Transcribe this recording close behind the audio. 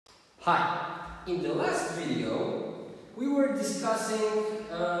Hi, in the last video we were discussing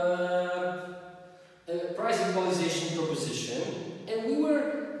a price equalization proposition, and we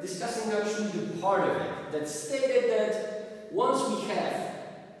were discussing actually the part of it that stated that once we have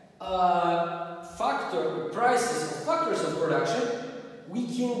factors of production, we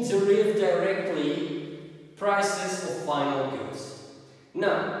can derive directly prices of final goods.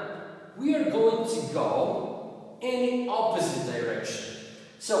 Now, we are going to go in the opposite direction.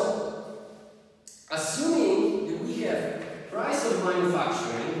 So, assuming that we have price of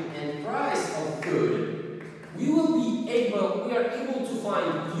manufacturing and price of good, we are able to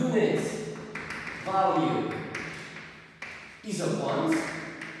find unit value is of 1.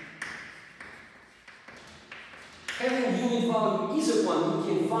 Having unit value is of 1, we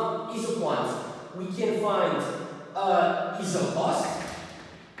can find is of 1. We can find is of cost,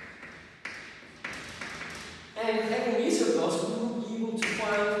 and having is of cost, we will be able to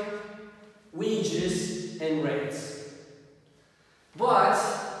find wages and rents. But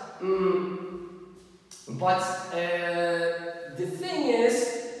the thing is,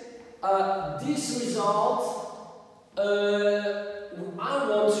 this result, I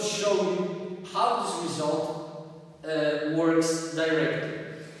want to show you how this result works directly.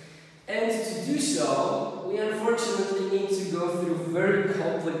 And to do so, we unfortunately need to go through very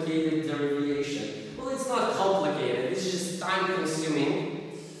complicated derivation. Well, it's not complicated, it's just time consuming.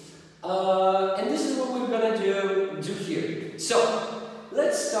 And this is what we're gonna do here. So,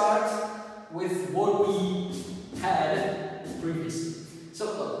 let's start with what we had previously. So,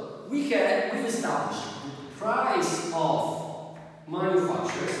 look, we've established the price of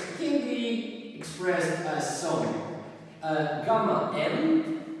manufacturers can be expressed as gamma m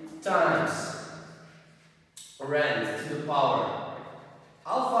times rent to the power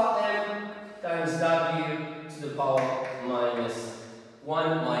alpha m times w to the power minus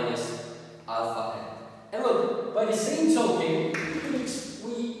 1 minus alpha m. And look, by the same token,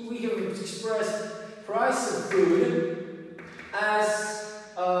 we have expressed price of food as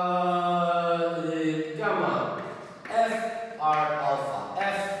the gamma f r alpha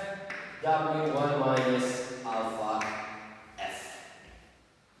f w 1 minus alpha f.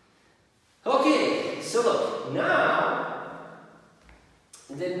 Okay, so look, now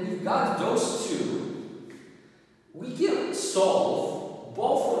that we've got those two, we can solve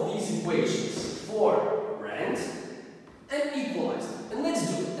both of these equations for rent and equalize them. And let's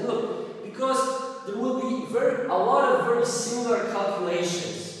do it. And look, because there will be a lot of very similar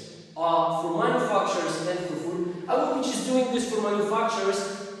calculations for manufacturers and for food, I will be just doing this for manufacturers,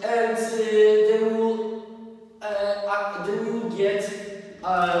 and then we will get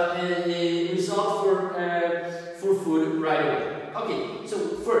a result for food right away. Okay, so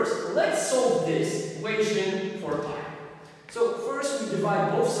first, let's solve this equation for r. So first we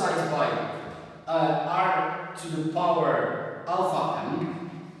divide both sides by r to the power alpha m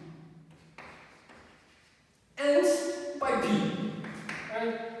and by p,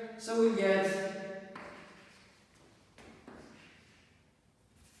 right? So we get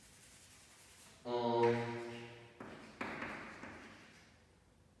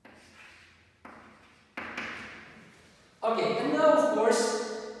okay, and now of course,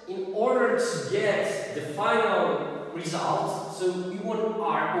 in order to get the final result, so we want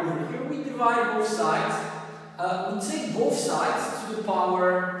r over here, we divide both sides. We take both sides to the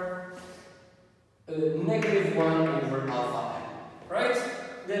power negative 1 over alpha m, right?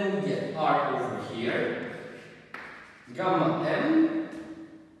 Then we get r over here, gamma m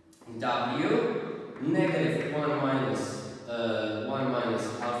w negative 1 minus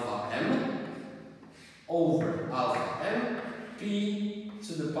alpha m over alpha m p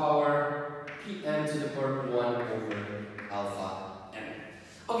to the power pn to the power 1 over alpha m.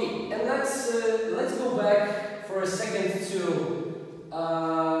 Okay, and let's go back for a second to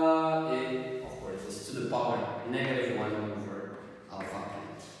of course it's to the power negative 1 over alpha m.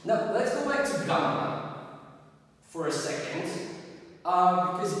 Now let's go back to gamma for a second,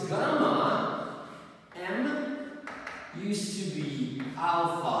 because gamma m used to be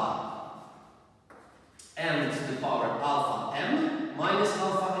alpha m to the power alpha m minus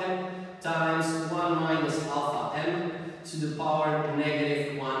alpha m times 1 minus alpha m to the power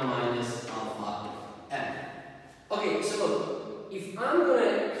negative 1 minus alpha m. Okay, so look, if I'm going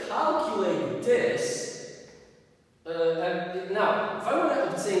to calculate this, now if I want to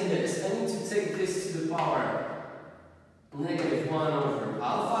obtain this, I need to take this to the power negative 1 over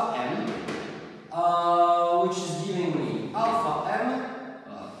alpha m, which is giving me alpha m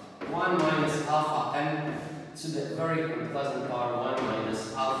 1 minus alpha m to the very unpleasant power 1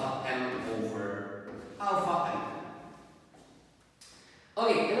 minus alpha m over alpha m.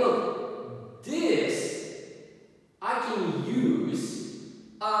 Okay, and look, this I can use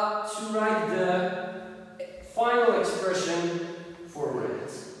to write the final expression for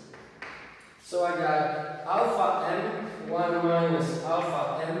rent. So I got alpha m, 1 minus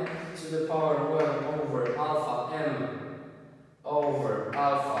alpha m to the power 1 over alpha m over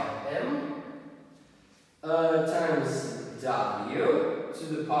alpha m times w to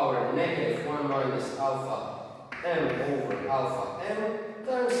the power negative 1 minus alpha m over alpha m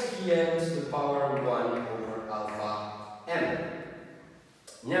times pm to the power 1 over alpha m.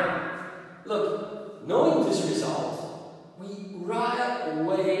 Now, look, knowing this result, we right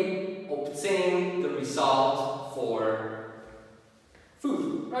away obtain the result for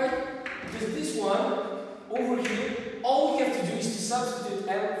food, right? Because this one over here, all we have to do is to substitute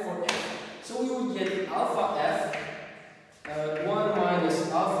m for f. So we would get alpha f, 1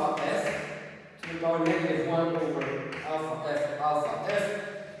 minus alpha f to the power negative 1 over alpha f,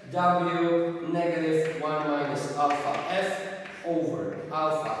 w negative 1 minus alpha f over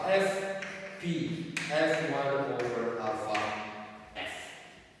alpha f, p f1 over alpha f.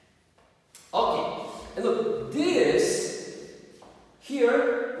 Okay, and look, this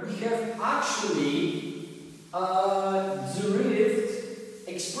here we have actually derived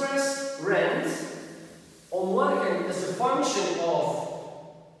express rent on one hand as a function of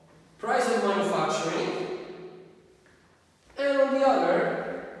price of manufacturing, and on the other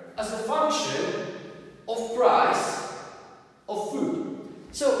as a function of price of food.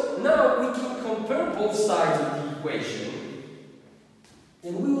 So now we can compare both sides of the equation,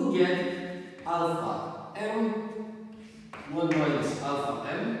 and we will get alpha m 1 minus alpha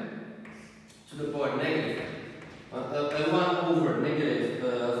m to the power negative 1 over negative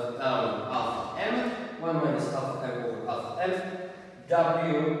alpha m, 1 minus alpha m over alpha m,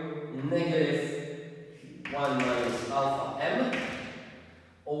 w negative 1 minus alpha m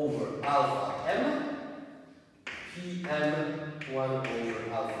over alpha m, pm 1 over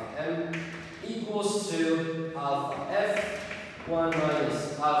alpha m equals to alpha f 1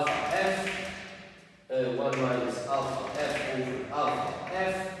 minus alpha f 1 minus alpha f over alpha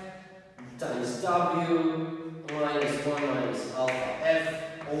f times w minus 1 minus alpha f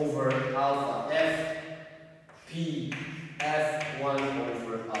over alpha f p f 1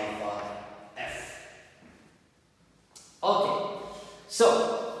 over alpha f. Okay, so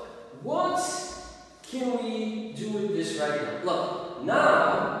what can we do with this right now? Look,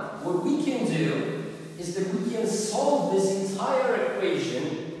 now what we can do is that we can solve this entire equation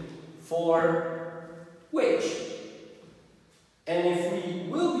for wage. And if we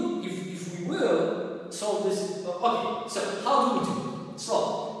will solve this, okay, so how do we do it?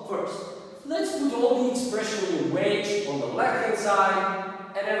 So, first, let's put all the expression in wage on the left hand side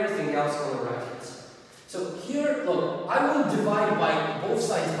and everything else on the right hand side. So here, look, I will divide by both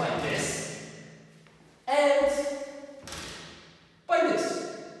sides by this and by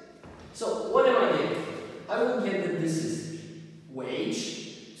this. So what am I getting? I will get that this is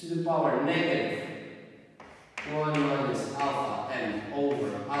wage to the power negative 1 minus alpha m over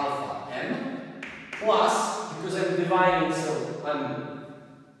alpha m plus, because I'm dividing, so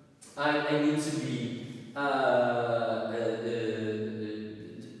I need to be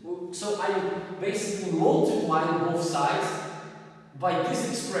so I'm basically multiplying both sides by this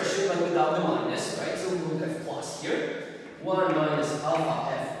expression, but without the minus, right? So we will have plus here, 1 minus alpha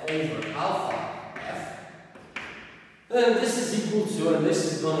f over alpha f. Then this is equal to, and this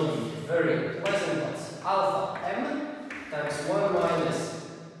is going to be very pleasant, but alpha m times 1 minus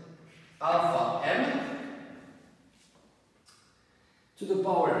alpha m to the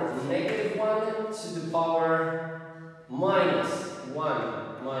power negative 1 to the power minus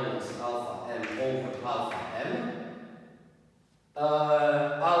 1 minus alpha m over alpha m,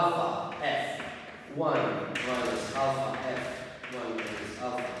 alpha f 1 minus alpha f 1 minus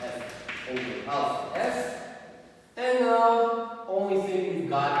alpha f over alpha f, and now only thing we've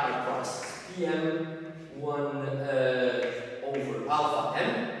got are prices, pm 1 over alpha m.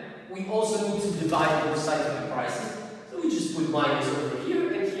 We also need to divide both sides by prices, so we just put minus over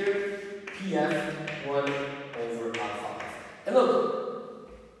here and here, pf 1 over alpha f. And look,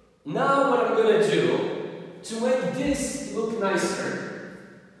 now what I'm going to do to make this look nicer,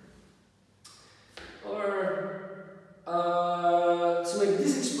 or to make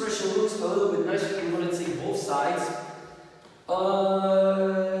this expression look a little bit nicer, I'm going to take both sides.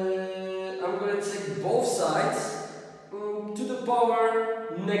 I'm going to take both sides to the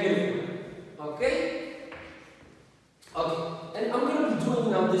power negative 1. Okay? Okay. And I'm going to be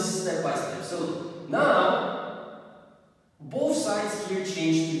doing now this step by step. So now, both sides here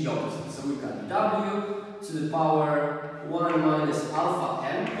change to the opposite. So we've got w to the power 1 minus alpha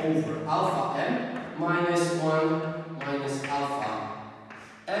m over alpha m minus 1 minus alpha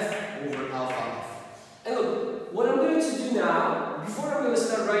f over alpha f. And look, what I'm going to do now, before I'm going to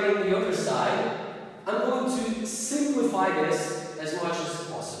start writing the other side, I'm going to simplify this as much as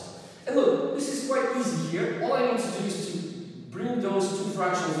possible. And look, this is quite easy here. All I need to do is to bring those two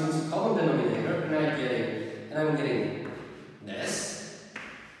fractions into common denominator, and I'm getting this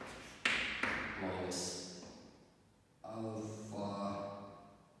minus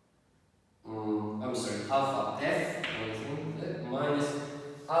alpha f minus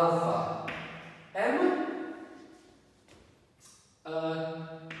alpha m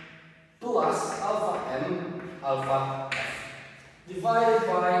plus alpha m alpha f divided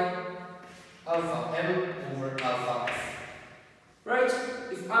by alpha m over alpha f. Right?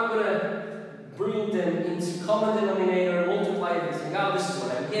 If I'm going to bring them into common denominator, multiply everything out, this is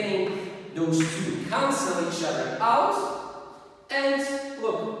what I'm getting. Those two cancel each other out. And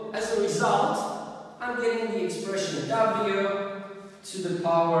look, as a result, I'm getting the expression w to the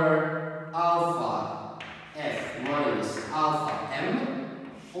power alpha f minus alpha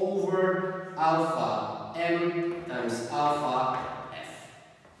m over alpha m times alpha f.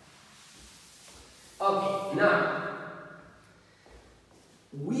 Okay,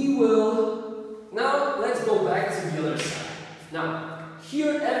 now let's go back to the other side. Now,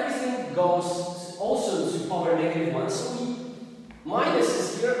 here everything goes also to power -1, so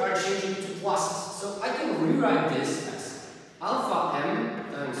minuses here are changing to pluses. So I can rewrite this as alpha m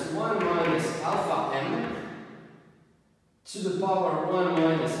times 1 minus alpha m to the power 1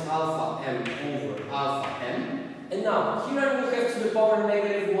 minus alpha m over alpha m. And now, here I will have to the power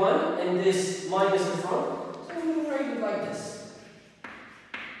 -1 and this minus in front. So I'm going to write it like this.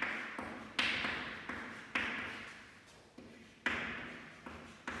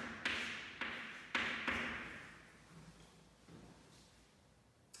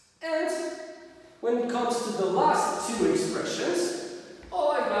 And when it comes to the last two expressions,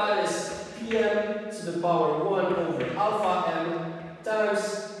 all I got is Pm to the power 1 over alpha m times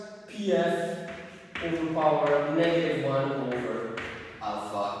Pf over power -1 over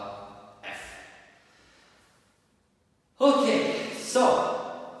alpha f. Okay, so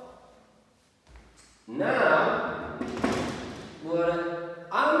now what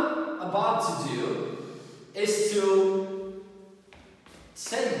I'm about to do is to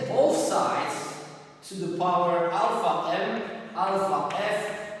take both sides to the power alpha m, alpha f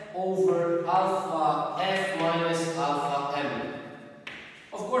over alpha f minus alpha m.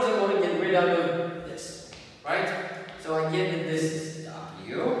 Of course, I want to get rid of this, right? So I get that this is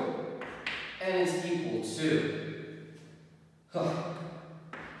w, and it's equal to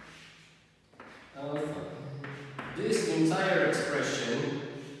this entire expression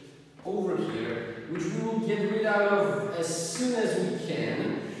over here, which we will get rid of as soon as we can,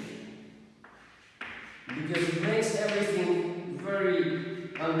 because it makes everything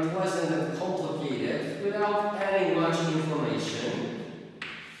very unpleasant and complicated without adding much information.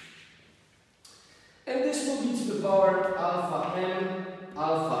 And this will be to the power alpha m,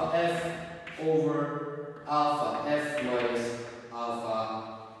 alpha f over alpha f minus alpha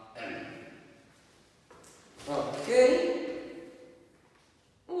m. Okay.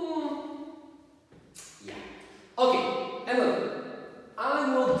 Okay, and look,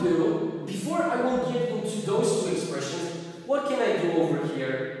 I will do, before I will get into those two expressions, what can I do over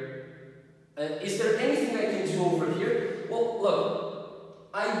here? Is there anything I can do over here? Well, look,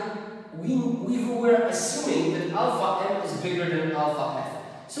 we were assuming that alpha m is bigger than alpha f.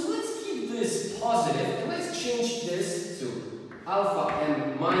 So let's keep this positive and let's change this to alpha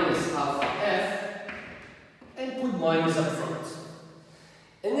m minus alpha f and put minus up front.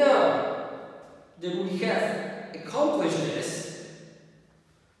 And now that we have accomplish this,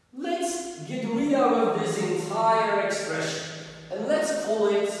 let's get rid of this entire expression and let's call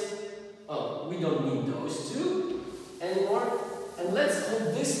it, oh, we don't need those two anymore, and let's call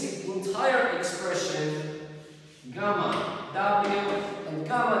this entire expression gamma w, and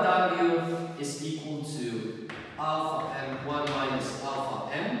gamma w is equal to alpha m 1 minus alpha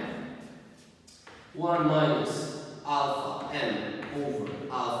m 1 minus alpha m over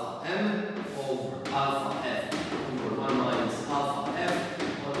alpha m over alpha f over 1 minus alpha f,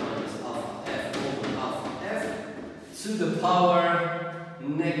 1 minus alpha f over alpha f to the power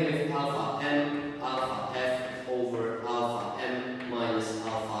negative alpha m alpha f over alpha m minus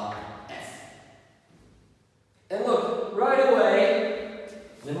alpha f. And look, right away,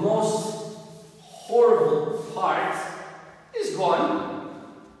 the most horrible part is gone.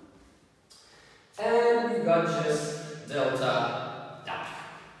 And we've got just delta w.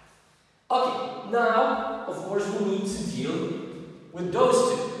 Okay, now, of course, we need to deal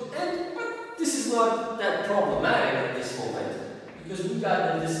But this is not that problematic at this moment, because we got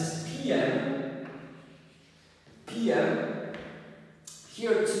that this is Pm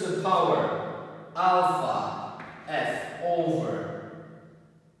here to the power alpha f over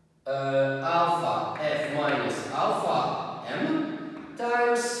alpha f minus alpha m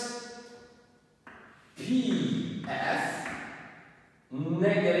times Pf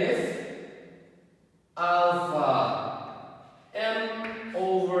negative alpha m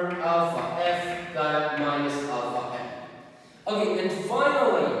over alpha f minus alpha m. Okay, and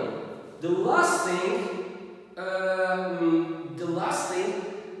finally, the last thing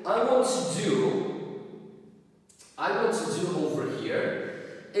I want to do over here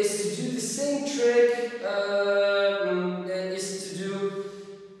is to do the same trick, is to do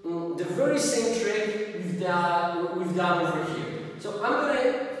the very same trick we've done over here. So I'm going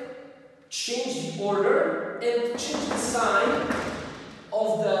to change the order and change the sign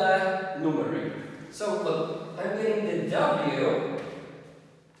of the numerator. So look, I'm getting the W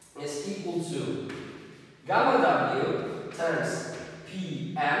is equal to gamma W times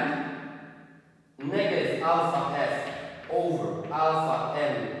Pm negative alpha f over alpha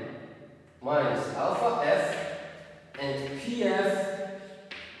m minus alpha f, and Pf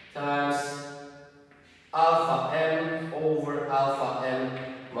times alpha m over alpha m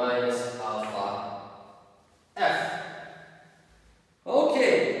minus alpha f.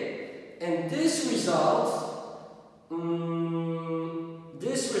 Okay, and this result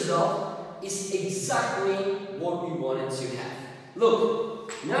is exactly what we wanted to have.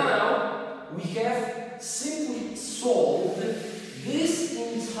 Look, now we have simply solved this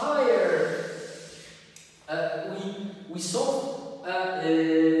entire. We solved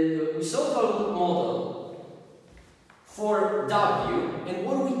our model for W, and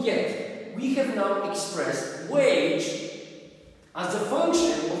what do we get? We have now expressed wage as a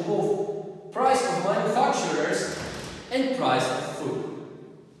function of both price of manufacturers and price of food.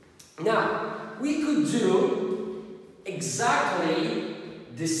 Now, we could do exactly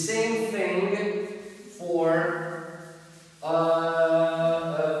the same thing for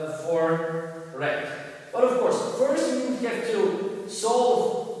rent. But of course, first we would have to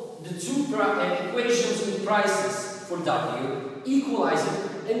solve the two equations with prices for W, equalize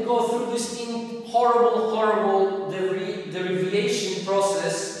it, and go through this horrible derivation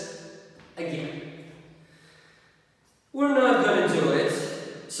process again. We're not going to do it.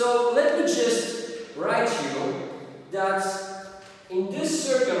 So let me just write you that in this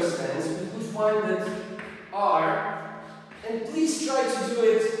circumstance we could find that R, and please try to do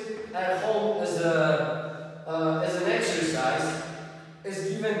it at home as an exercise, is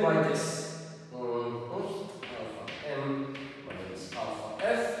given by this alpha m minus alpha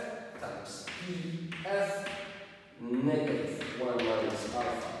f times Pf negative 1 minus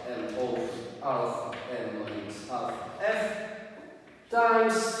alpha m over alpha m minus alpha f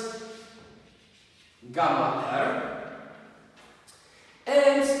times gamma r.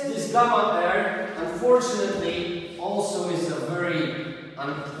 And this gamma r, unfortunately, also is a very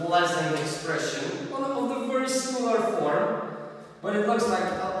unpleasant expression of the very similar form, but it looks like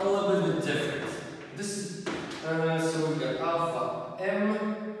a little bit different. This is so we got alpha m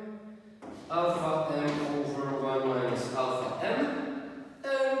over 1 minus alpha m,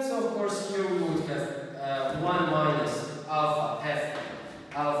 and so of course here we would have 1 minus alpha f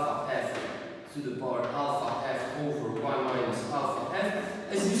to the power alpha f over 1 minus alpha f.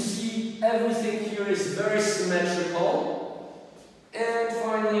 As you see, everything here is very symmetrical. And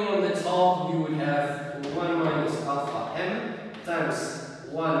finally on the top you would have 1 minus alpha m times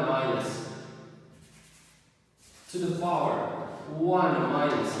 1 minus to the power 1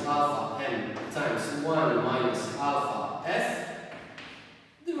 minus alpha m times 1 minus alpha f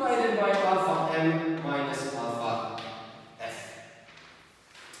divided by alpha m minus alpha f.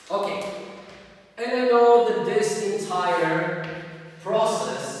 Okay, and I know that this entire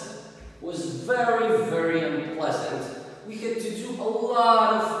process was very unpleasant. We had to do a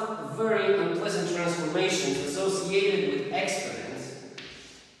lot of very unpleasant transformations associated with exponents.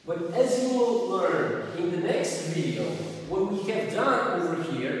 But as you will learn in the next video, what we have done over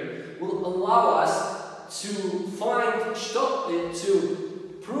here will allow us to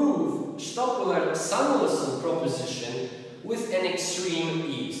prove Stokes-Samuelson proposition with an extreme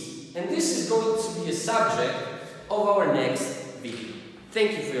ease. And this is going to be a subject of our next video.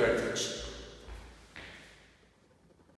 Thank you for your attention.